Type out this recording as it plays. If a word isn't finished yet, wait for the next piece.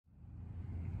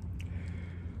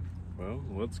Well,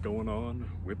 what's going on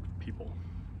with people?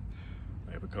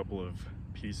 I have a couple of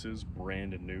pieces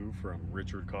brand new from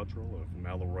Richard Cottrell of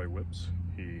Maloroy Whips.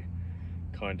 He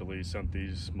kindly sent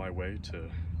these my way to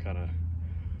kind of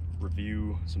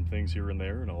review some things here and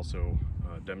there and also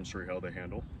demonstrate how they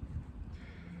handle.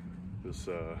 This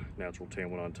natural tan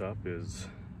one on top is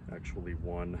actually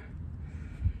one,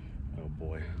 oh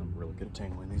boy, I'm really good at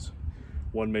tangling these.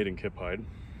 One made in kip hide.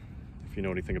 If you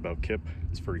know anything about kip,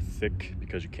 it's very thick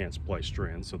because you can't splice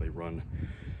strands, so they run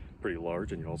pretty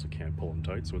large, and you also can't pull them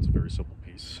tight, so it's a very simple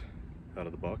piece out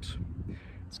of the box.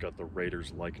 It's got the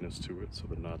Raider's likeness to it, so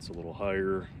the knot's a little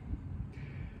higher,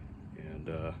 and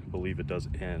I believe it does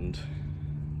end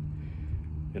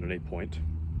in an 8-point.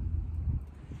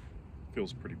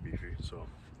 Feels pretty beefy, so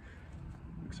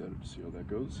I'm excited to see how that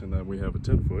goes. And then we have a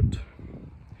 10-foot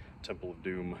Temple of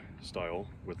Doom style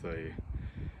with a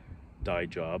dye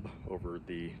job over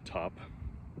the top.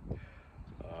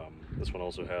 This one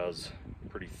also has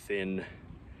pretty thin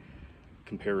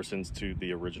comparisons to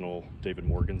the original David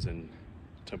Morgan's in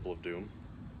Temple of Doom,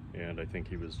 and I think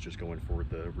he was just going for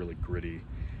the really gritty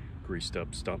greased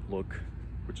up stunt look,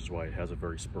 which is why it has a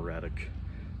very sporadic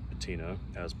patina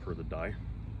as per the dye.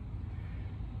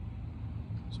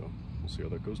 So we'll see how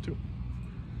that goes too.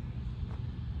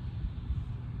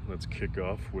 Let's kick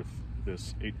off with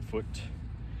this 8-foot.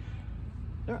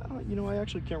 You know, I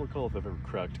actually can't recall if I've ever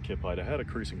cracked kip hide. I had a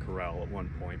crease and corral at one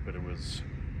point, but it was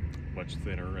much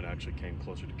thinner and actually came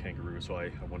closer to kangaroo, so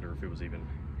I wonder if it was even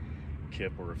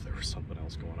kip or if there was something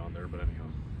else going on there, but anyhow,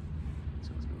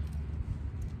 sounds good.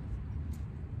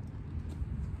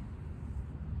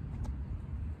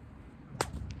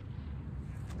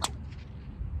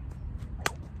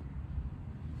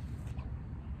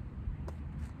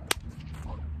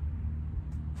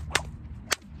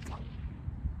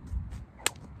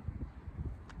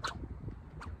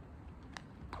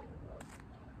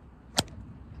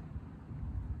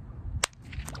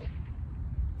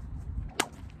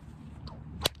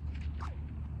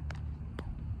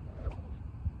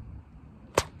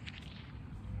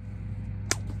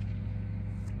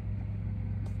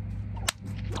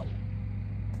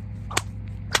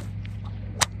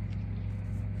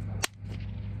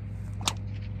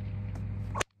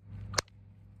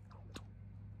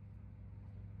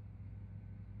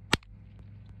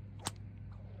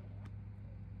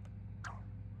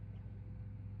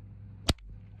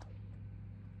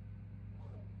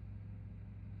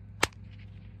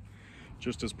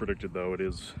 Just as predicted though, it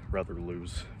is rather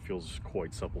loose. Feels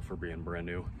quite supple for being brand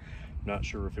new. Not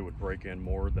sure if it would break in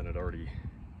more than it already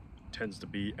tends to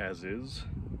be as is.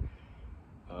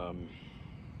 That's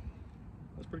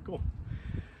pretty cool.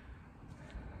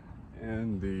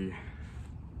 And the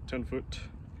 10-foot,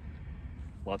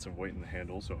 lots of weight in the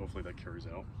handle, so hopefully that carries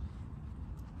out.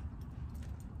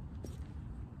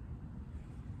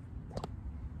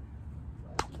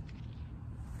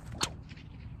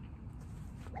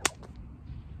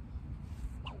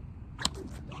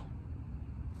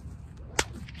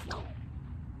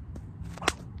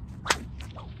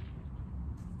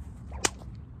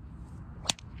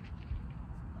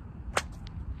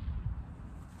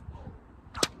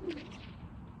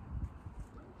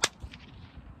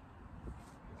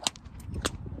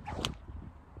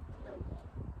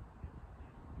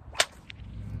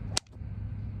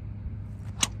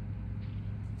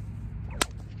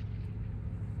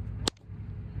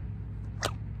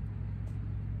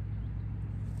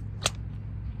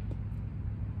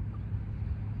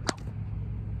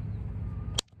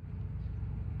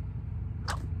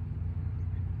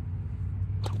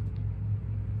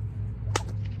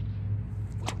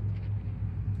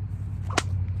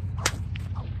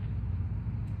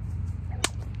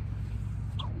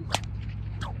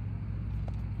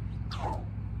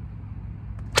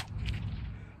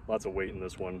 Lots of weight in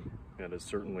this one, and it's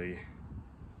certainly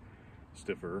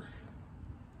stiffer.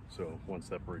 So once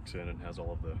that breaks in and has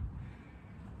all of the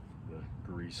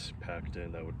grease packed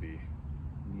in, that would be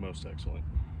most excellent.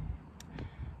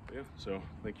 But yeah, so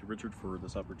thank you, Richard, for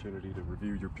this opportunity to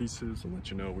review your pieces and let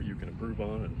you know what you can improve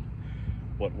on and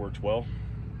what works well.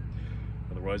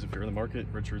 Otherwise, if you're in the market,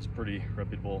 Richard's a pretty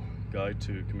reputable guy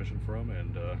to commission from,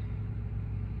 and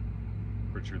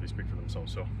pretty sure they speak for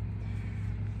themselves. So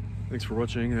thanks for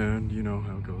watching, and you know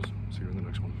how it goes. See you in the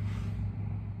next one.